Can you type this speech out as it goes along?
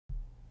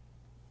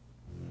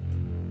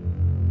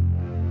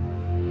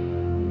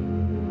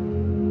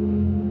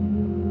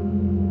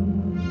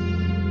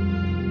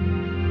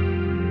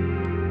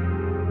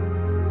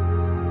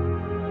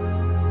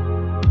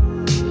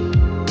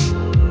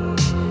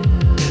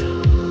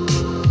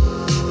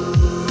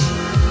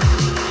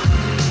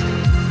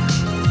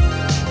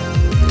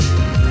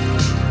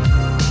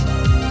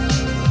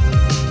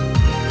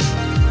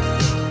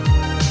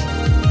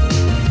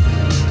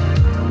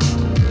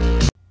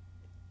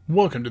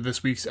welcome to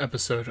this week's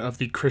episode of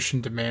the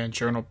Christian Demand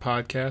Journal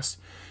podcast.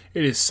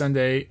 It is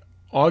Sunday,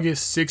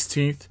 August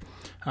 16th.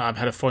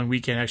 Had a fun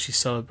weekend, actually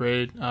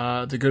celebrated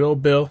the good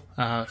old Bill,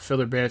 Phil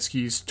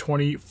Urbanski's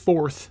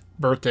 24th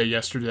birthday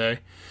yesterday.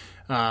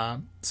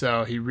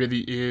 So he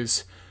really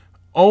is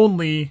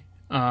only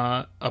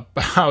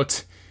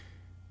about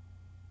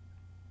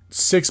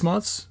 6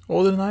 months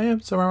older than I am,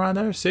 somewhere around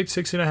there, six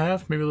and a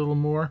half, maybe a little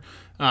more.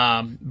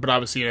 But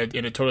obviously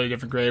in a totally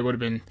different grade. Would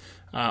have been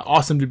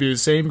awesome to be the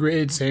same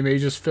grade, same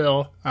age as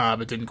Phil,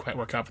 but didn't quite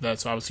work out for that.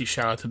 So obviously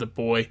shout out to the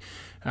boy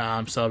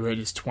celebrating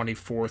his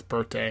 24th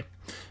birthday.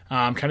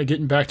 Kind of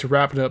getting back to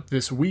wrapping up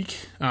this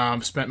week.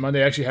 Spent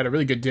Monday, actually had a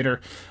really good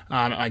dinner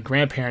at my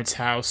grandparents'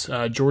 house.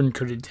 Jordan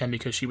couldn't attend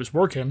because she was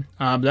working.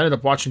 But I ended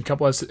up watching a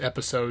couple of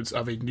episodes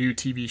of a new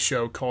TV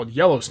show called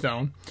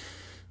Yellowstone.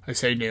 I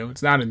say new.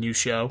 It's not a new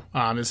show.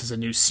 This is a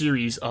new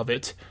series of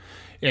it.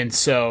 And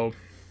so,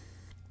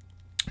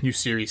 new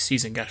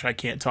season. Gosh, I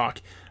can't talk.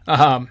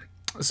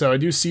 So a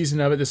new season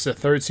of it. This is the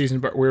third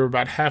season, but we're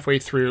about halfway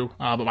through.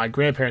 But my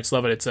grandparents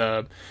love it. It's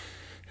a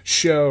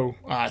show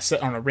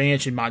set on a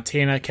ranch in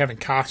Montana. Kevin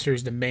Costner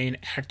is the main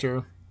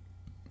actor.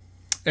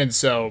 And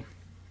so,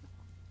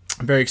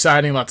 very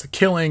exciting. Lots of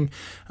killing,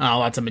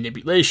 lots of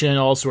manipulation,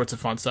 all sorts of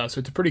fun stuff. So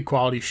it's a pretty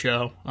quality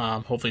show.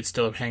 Hopefully it's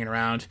still hanging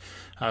around.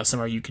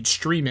 Somewhere you can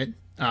stream it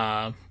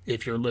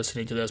if you're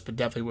listening to this, but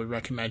definitely would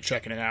recommend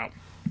checking it out.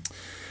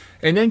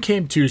 And then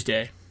came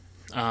Tuesday.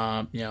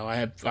 I'm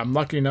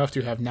lucky enough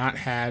to have not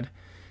had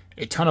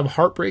a ton of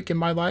heartbreak in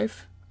my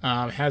life.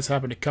 It has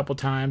happened a couple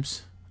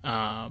times.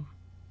 But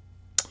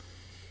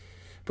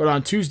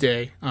on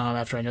Tuesday,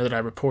 after I know that I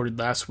reported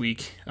last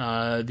week,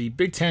 the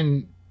Big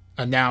Ten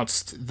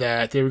announced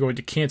that they were going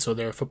to cancel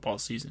their football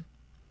season.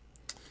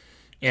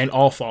 And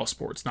all fall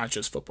sports, not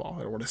just football.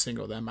 I don't want to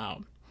single them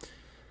out.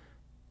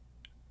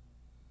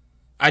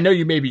 I know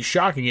you may be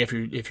shocking if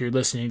you're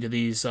listening to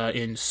these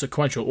in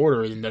sequential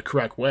order in the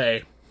correct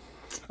way.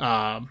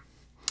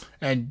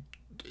 And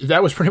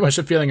that was pretty much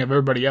the feeling of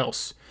everybody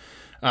else.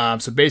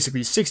 So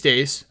basically 6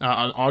 days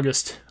on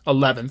August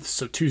 11th,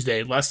 so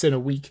Tuesday, less than a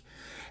week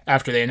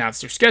after they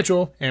announced their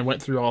schedule and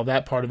went through all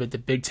that part of it, the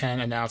Big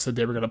Ten announced that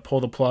they were going to pull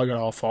the plug on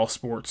all fall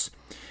sports,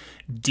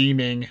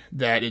 deeming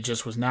that it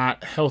just was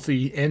not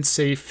healthy and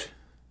safe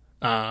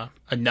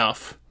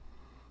enough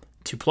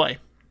to play.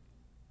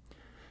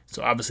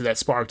 So obviously that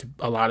sparked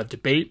a lot of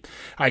debate.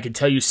 I can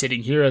tell you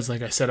sitting here, as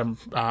like I said, I'm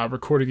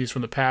recording these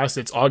from the past.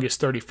 It's August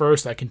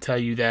 31st. I can tell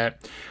you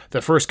that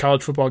the first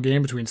college football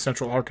game between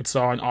Central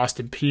Arkansas and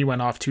Austin Peay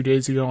went off 2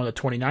 days ago on the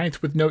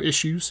 29th with no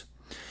issues.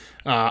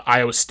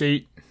 Iowa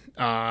State,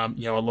 a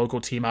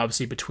local team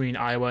obviously between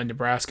Iowa and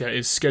Nebraska,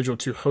 is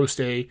scheduled to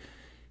host a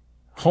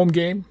home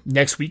game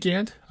next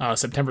weekend.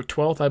 September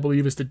 12th, I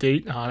believe, is the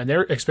date. And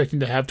they're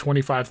expecting to have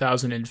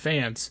 25,000 in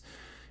fans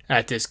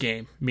at this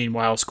game.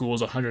 Meanwhile,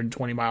 schools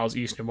 120 miles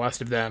east and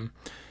west of them,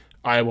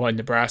 Iowa and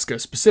Nebraska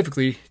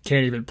specifically,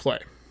 can't even play.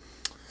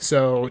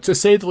 So, to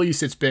say the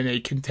least, it's been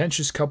a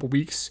contentious couple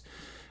weeks.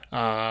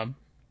 I'm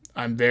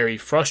very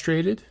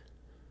frustrated,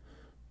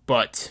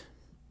 but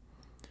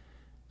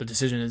the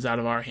decision is out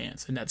of our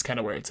hands, and that's kind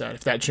of where it's at.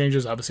 If that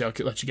changes, obviously I'll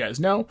let you guys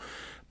know,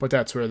 but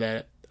that's where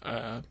that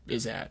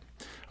is at.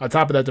 On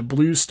top of that, the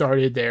Blues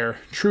started their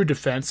true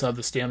defense of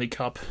the Stanley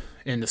Cup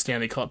in the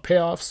Stanley Cup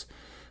playoffs.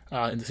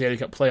 In the Stanley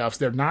Cup playoffs,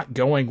 they're not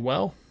going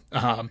well.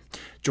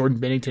 Jordan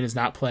Binnington is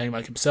not playing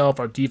like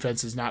himself. Our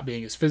defense is not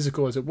being as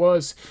physical as it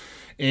was.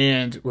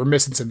 And we're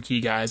missing some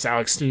key guys.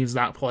 Alex Steen's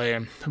not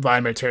playing.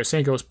 Vladimir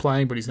Tarasenko is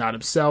playing, but he's not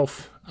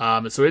himself.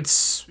 So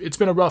it's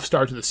been a rough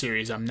start to the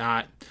series. I'm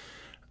not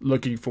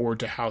looking forward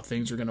to how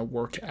things are going to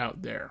work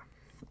out there.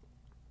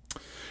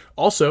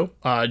 Also,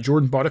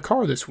 Jordan bought a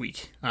car this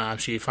week.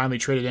 She finally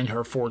traded in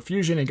her Ford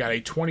Fusion and got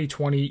a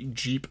 2020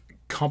 Jeep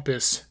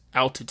Compass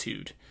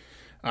Altitude.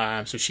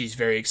 So she's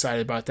very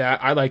excited about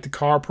that. I like the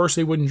car.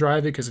 Personally, wouldn't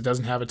drive it because it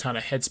doesn't have a ton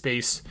of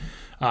headspace,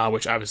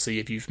 which obviously,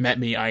 if you've met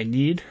me, I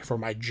need for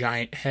my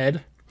giant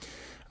head.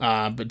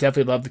 But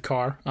definitely love the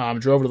car.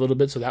 Drove it a little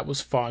bit, so that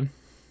was fun.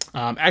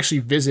 Actually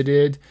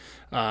visited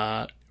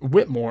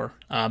Whitmore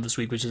this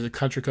week, which is a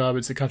country club.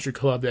 It's a country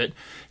club that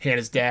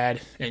Hannah's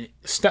dad and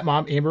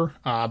stepmom, Amber,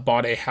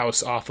 bought a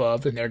house off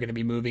of, and they're going to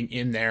be moving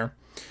in there.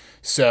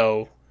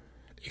 So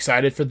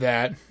excited for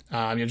that.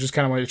 Just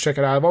kind of wanted to check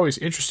it out. I'm always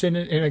interested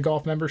in a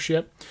golf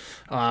membership.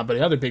 But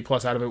another big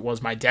plus out of it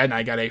was my dad and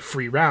I got a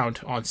free round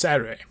on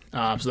Saturday.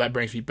 So that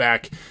brings me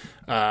back.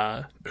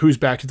 Who's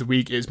back of the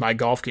week is my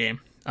golf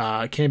game.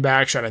 Came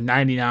back, shot a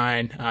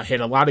 99, hit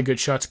a lot of good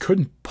shots.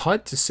 Couldn't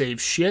putt to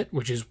save shit,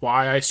 which is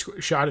why I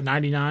shot a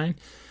 99.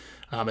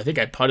 I think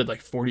I putted like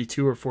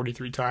 42 or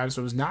 43 times,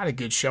 so it was not a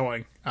good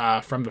showing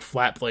from the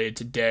flat blade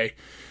today.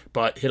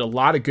 But hit a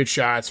lot of good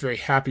shots, very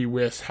happy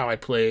with how I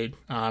played,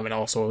 and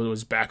also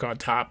was back on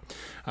top,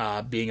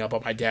 being up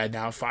on my dad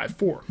now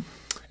 5-4.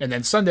 And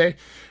then Sunday,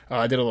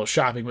 I did a little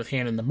shopping with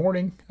Hannah in the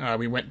morning.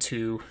 We went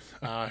to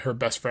her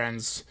best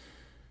friend's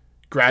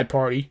grad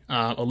party.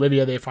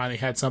 Olivia, they finally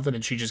had something,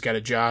 and she just got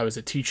a job as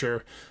a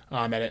teacher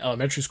at an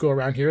elementary school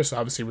around here, so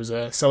obviously it was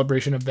a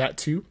celebration of that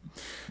too.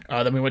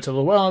 Then we went to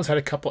Llewellyn's, had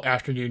a couple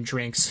afternoon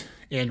drinks,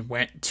 and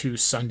went to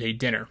Sunday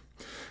dinner.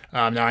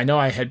 Now, I know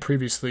I had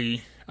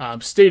previously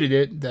stated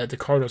it that the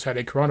Cardinals had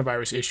a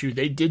coronavirus issue.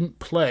 They didn't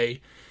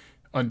play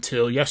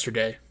until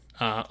yesterday.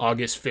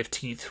 August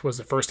 15th was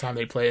the first time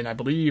they played, and I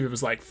believe it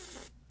was like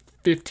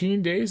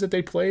 15 days that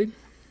they played.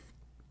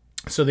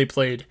 So they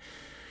played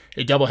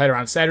a doubleheader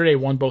on Saturday,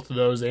 won both of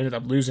those. They ended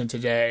up losing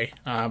today,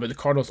 but the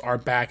Cardinals are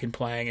back and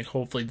playing, and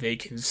hopefully they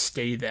can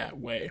stay that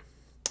way.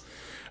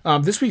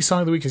 This week's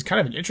Song of the Week is kind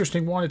of an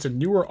interesting one. It's a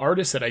newer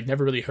artist that I'd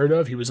never really heard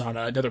of. He was on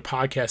another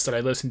podcast that I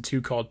listened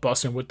to called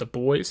Bussin' with the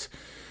Boys.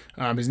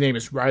 His name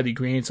is Riley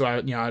Green,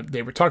 so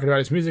they were talking about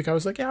his music. I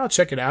was like, yeah, I'll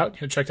check it out.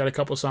 Checked out a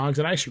couple songs,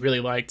 and I actually really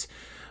liked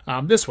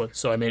this one,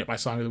 so I made it my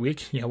Song of the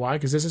Week. You know why?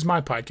 Because this is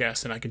my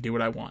podcast, and I can do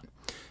what I want.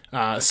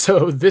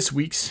 So this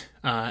week's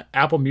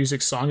Apple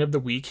Music Song of the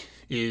Week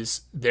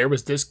is There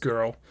Was This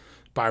Girl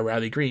by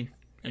Riley Green.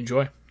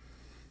 Enjoy.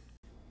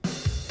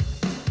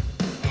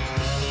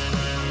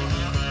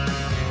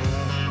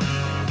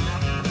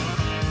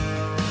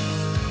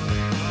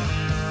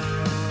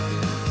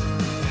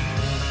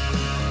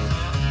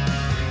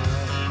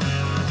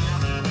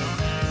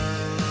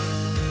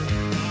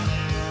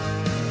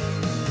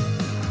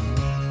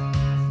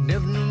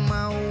 Never knew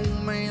my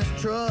old man's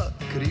truck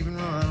could even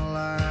run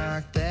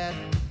like that.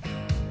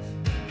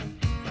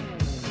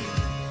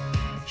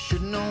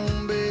 Should've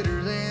known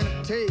better than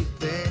to take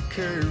that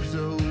curve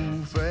so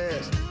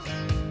fast.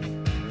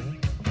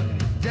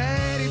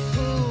 Daddy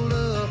pulled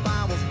up,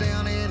 I was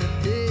down in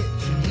a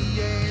ditch, and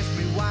he asked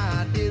me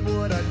why I did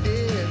what I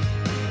did.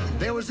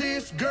 There was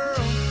this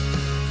girl,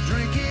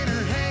 drink in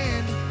her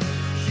hand,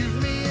 shoot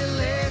me a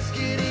let's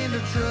get into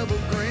trouble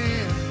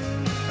grin.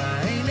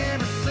 I ain't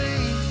never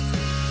seen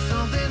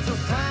something so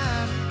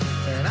fine,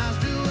 and I was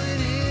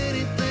doing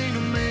anything to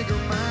make her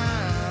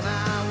mine.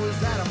 I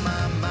was out of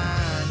my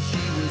mind,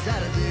 she was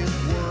out of this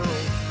world.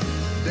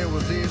 There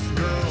was this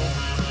girl.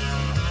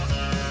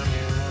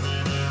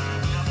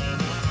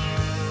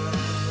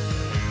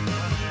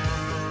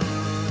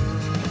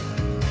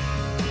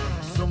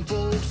 Some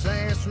folks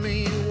ask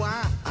me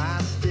why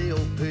I still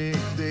pick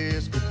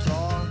this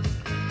guitar.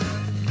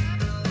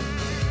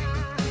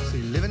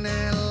 See, living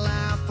that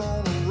life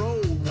on the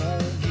road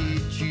won't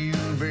get you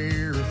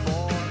very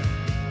far.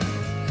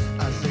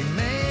 I say,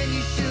 man,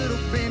 you should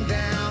have been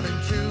down in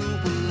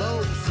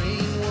Tupelo,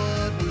 seen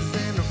what was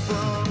in the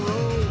front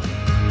row.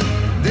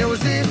 There was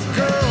this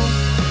girl,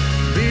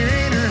 beer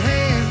in her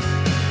hand,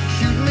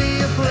 shooting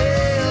me a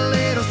play, a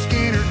little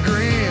Skinner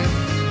grin.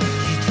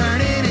 She's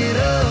turning it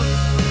up,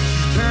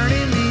 she's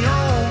turning me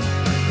on,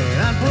 and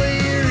I'd play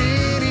her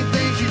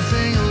anything, she'd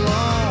sing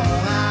along.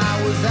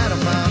 I was out of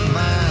my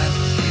mind,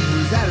 she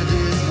was out of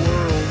this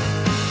world.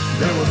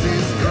 There was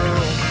this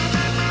girl.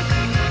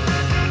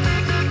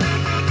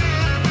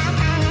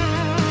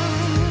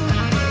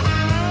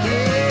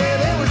 Yeah,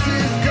 there was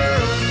this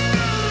girl.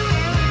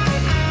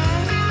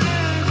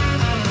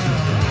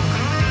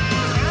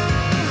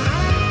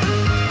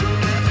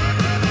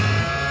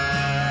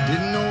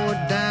 Didn't know a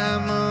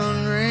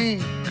diamond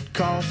ring could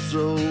cost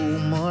so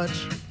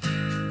much.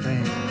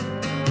 Man.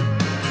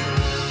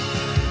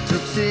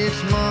 Took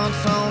 6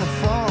 months on a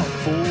farm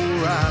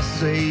before I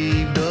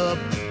saved up.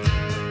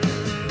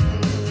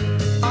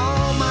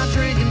 All my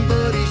drinking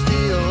buddies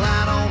still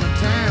out on the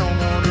town,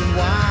 wondering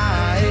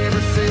why I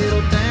ever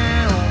settled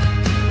down.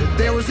 But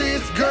there was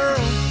this girl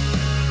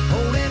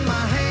holding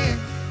my hand,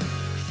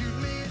 shoot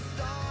me a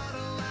start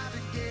alive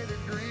together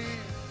grin.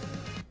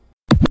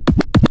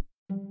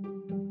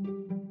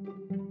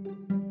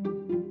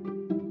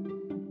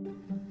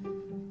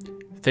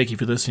 Thank you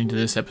for listening to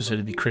this episode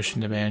of the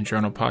Christian Demand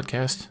Journal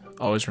podcast.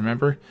 Always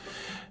remember,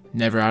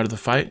 never out of the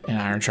fight, and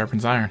iron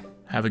sharpens iron.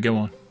 Have a good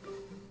one.